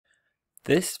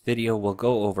This video will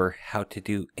go over how to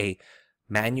do a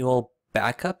manual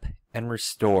backup and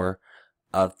restore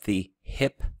of the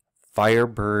HIP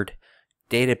Firebird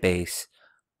database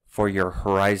for your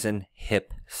Horizon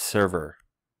HIP server.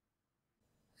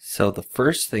 So the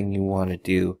first thing you want to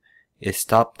do is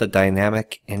stop the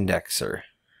dynamic indexer.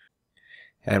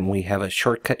 And we have a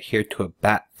shortcut here to a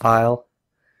bat file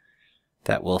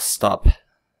that will stop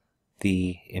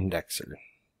the indexer.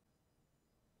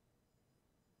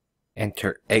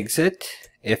 Enter exit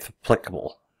if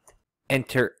applicable.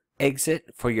 Enter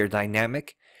exit for your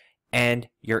dynamic and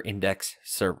your index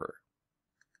server.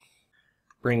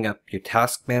 Bring up your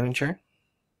task manager.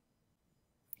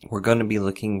 We're going to be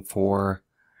looking for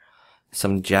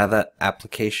some Java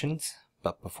applications,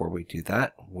 but before we do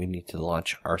that, we need to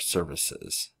launch our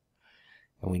services.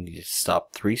 And we need to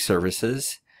stop 3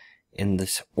 services in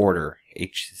this order: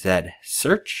 HZ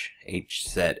Search,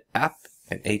 HZ App,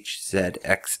 and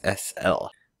HZXSL.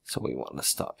 So we want to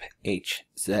stop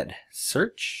HZ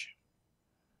Search,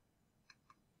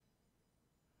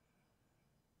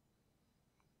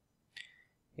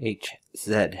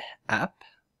 HZ App,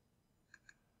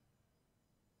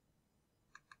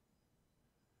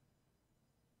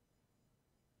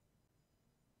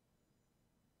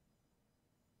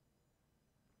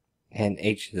 and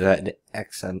HZXSL.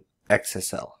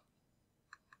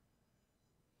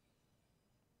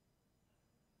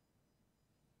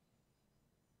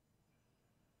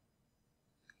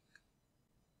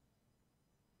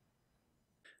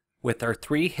 With our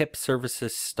 3 HIP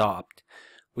services stopped,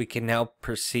 we can now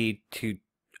proceed to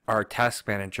our task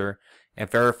manager and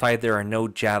verify there are no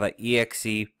Java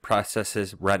EXE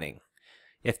processes running.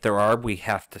 If there are, we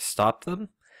have to stop them,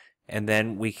 and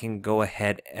then we can go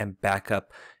ahead and back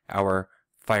up our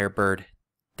Firebird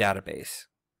database.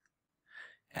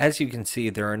 As you can see,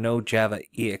 there are no Java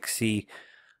EXE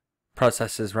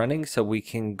processes running, so we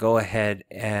can go ahead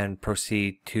and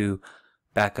proceed to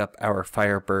back up our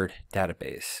Firebird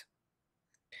database.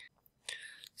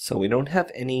 So we don't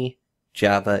have any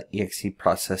Java EXE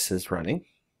processes running.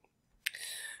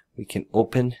 We can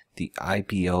open the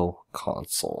IBO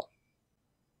console.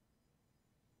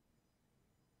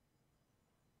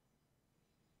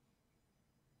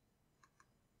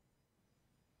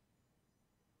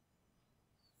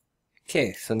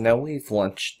 Okay, so now we've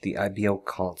launched the IBO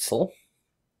console.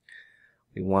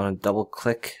 We want to double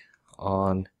click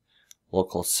on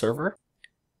local server.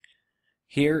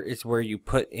 Here is where you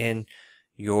put in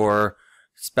your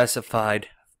specified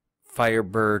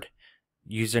Firebird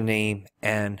username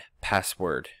and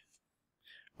password.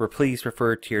 Please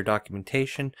refer to your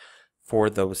documentation for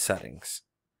those settings.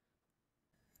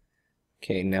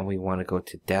 Okay, now we want to go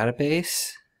to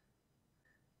Database,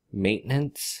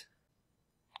 Maintenance,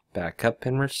 Backup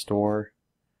and Restore,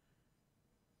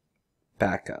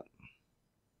 Backup,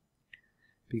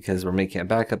 because we're making a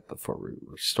backup before we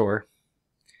restore.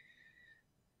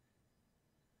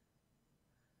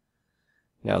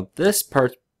 Now this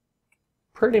part's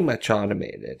pretty much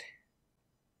automated.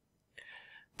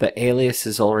 The alias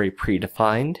is already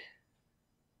predefined.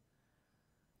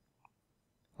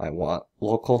 I want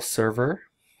local server.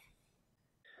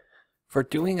 For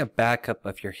doing a backup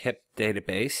of your HIP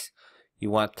database, you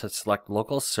want to select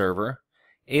local server.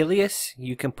 Alias,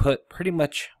 you can put pretty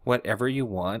much whatever you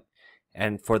want,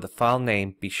 and for the file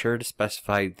name, be sure to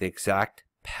specify the exact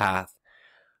path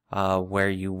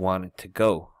where you want it to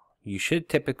go. You should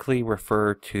typically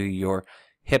refer to your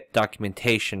HIP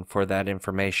documentation for that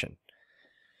information.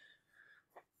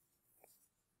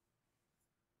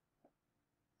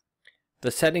 The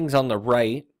settings on the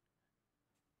right,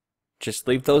 just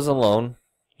leave those alone.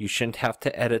 You shouldn't have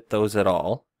to edit those at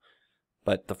all.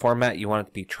 But the format, you want it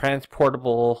to be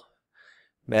transportable,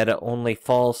 meta only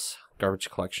false, garbage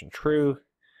collection true,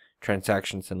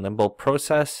 transactions in limbo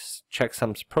process,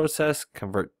 checksums process,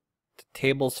 convert to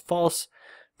tables false,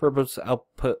 verbose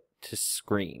output to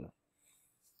screen.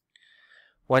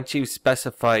 Once you've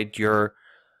specified your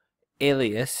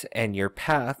alias and your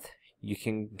path, you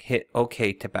can hit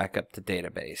OK to back up the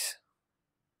database.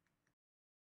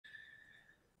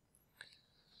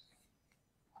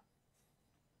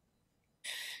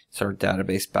 So our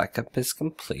database backup is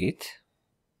complete.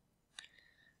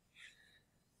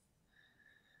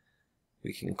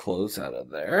 We can close out of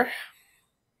there.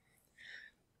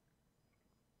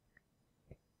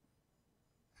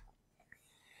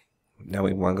 Now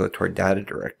we want to go to our data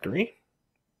directory.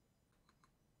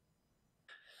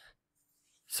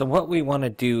 So what we want to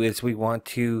do is we want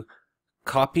to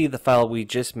copy the file we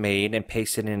just made and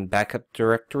paste it in backup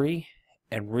directory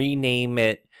and rename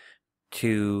it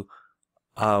to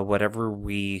whatever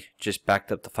we just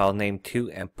backed up the file name to,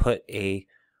 and put a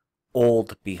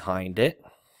old behind it.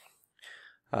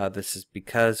 This is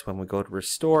because when we go to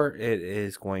restore, it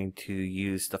is going to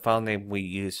use the file name we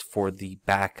used for the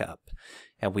backup,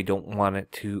 and we don't want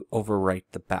it to overwrite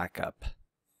the backup.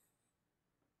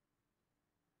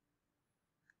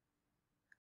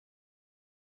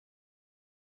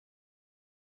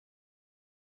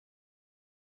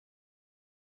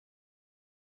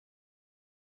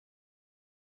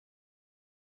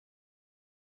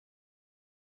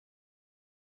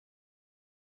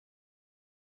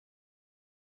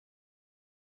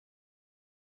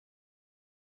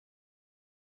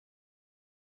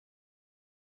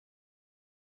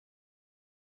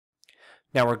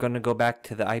 Now we're going to go back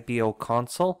to the IBO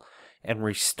console and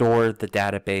restore the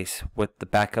database with the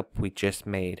backup we just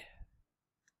made.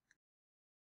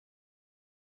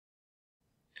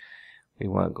 We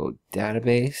want to go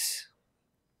database,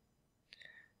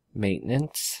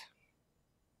 maintenance,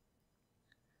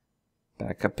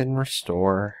 backup and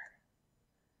restore,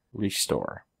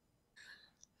 restore.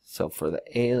 So for the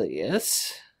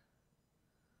alias,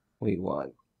 we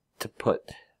want to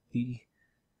put the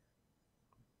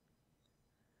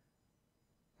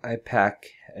IPAC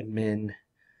admin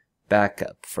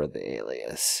backup for the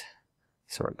alias.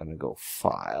 So we're going to go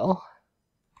file.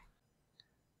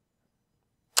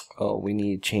 Oh, we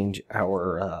need to change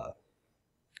our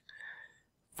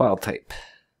file type.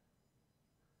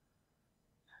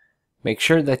 Make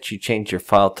sure that you change your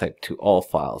file type to all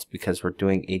files because we're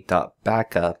doing a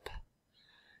 .backup.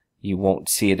 You won't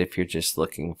see it if you're just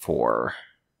looking for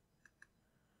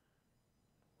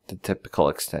the typical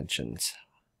extensions.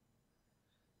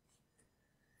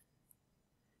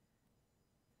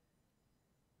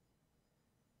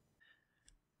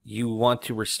 You want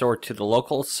to restore to the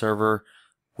local server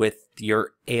with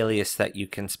your alias that you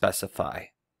can specify.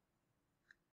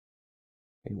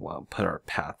 We want to put our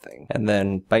pathing. And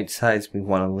then byte size we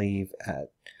want to leave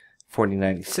at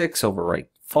 4096, overwrite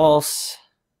false.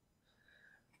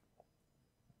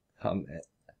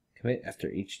 Commit after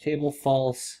each table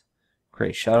false.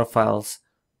 Create shadow files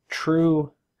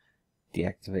true.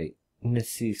 Deactivate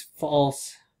indices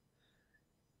false.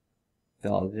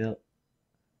 Validate.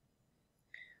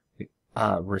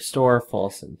 Restore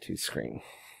false into screen.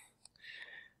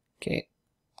 Okay.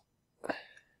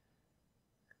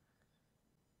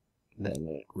 Then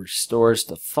it restores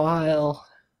the file.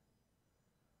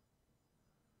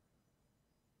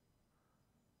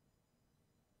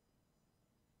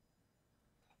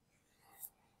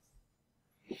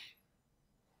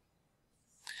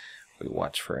 We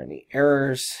watch for any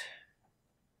errors.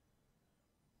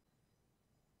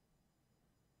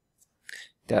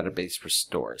 Database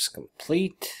restore is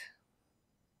complete.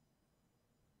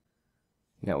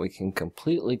 Now we can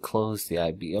completely close the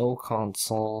IBO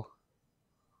console.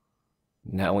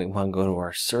 Now we want to go to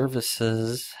our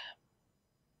services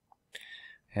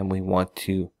and we want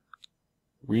to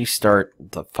restart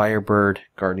the Firebird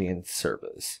Guardian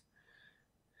service.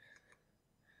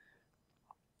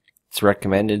 It's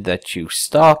recommended that you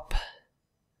stop,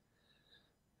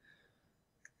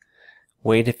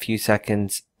 wait a few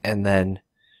seconds, and then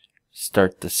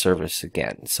start the service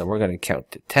again. So we're going to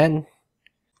count to 10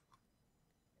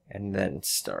 and then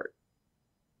start.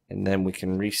 And then we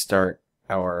can restart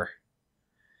our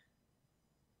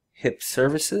HIP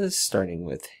services, starting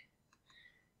with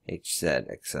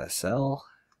HZXSL.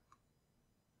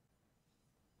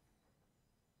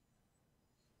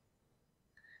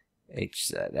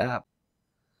 HZ app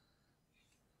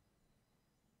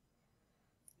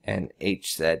and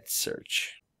HZ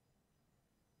search.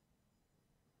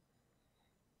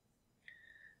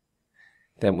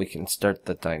 Then we can start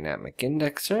the dynamic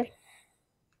indexer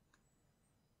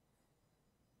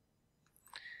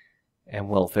and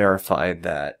we'll verify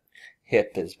that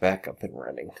HIP is back up and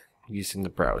running using the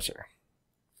browser.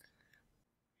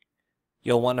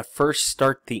 You'll want to first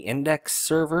start the index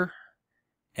server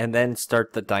and then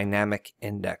start the dynamic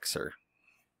indexer.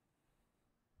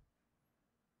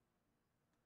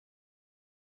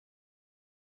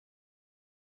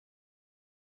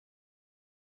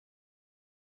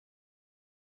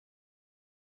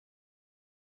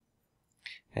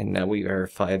 And now we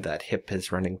verify that HIP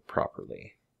is running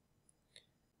properly.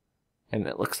 And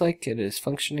it looks like it is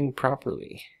functioning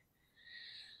properly.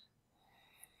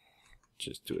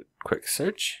 Just do a quick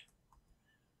search.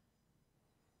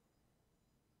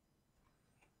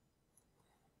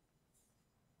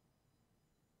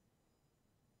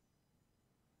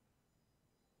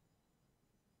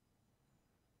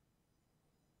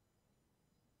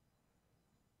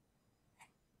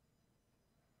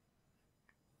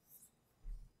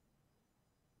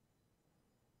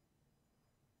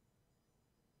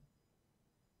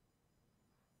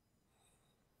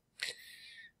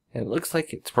 And it looks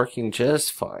like it's working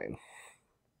just fine.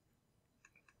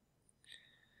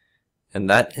 And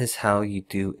that is how you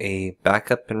do a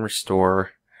backup and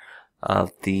restore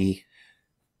of the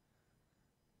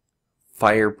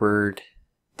Firebird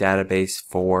database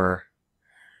for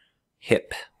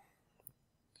HIP.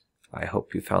 I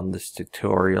hope you found this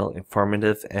tutorial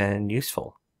informative and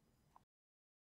useful.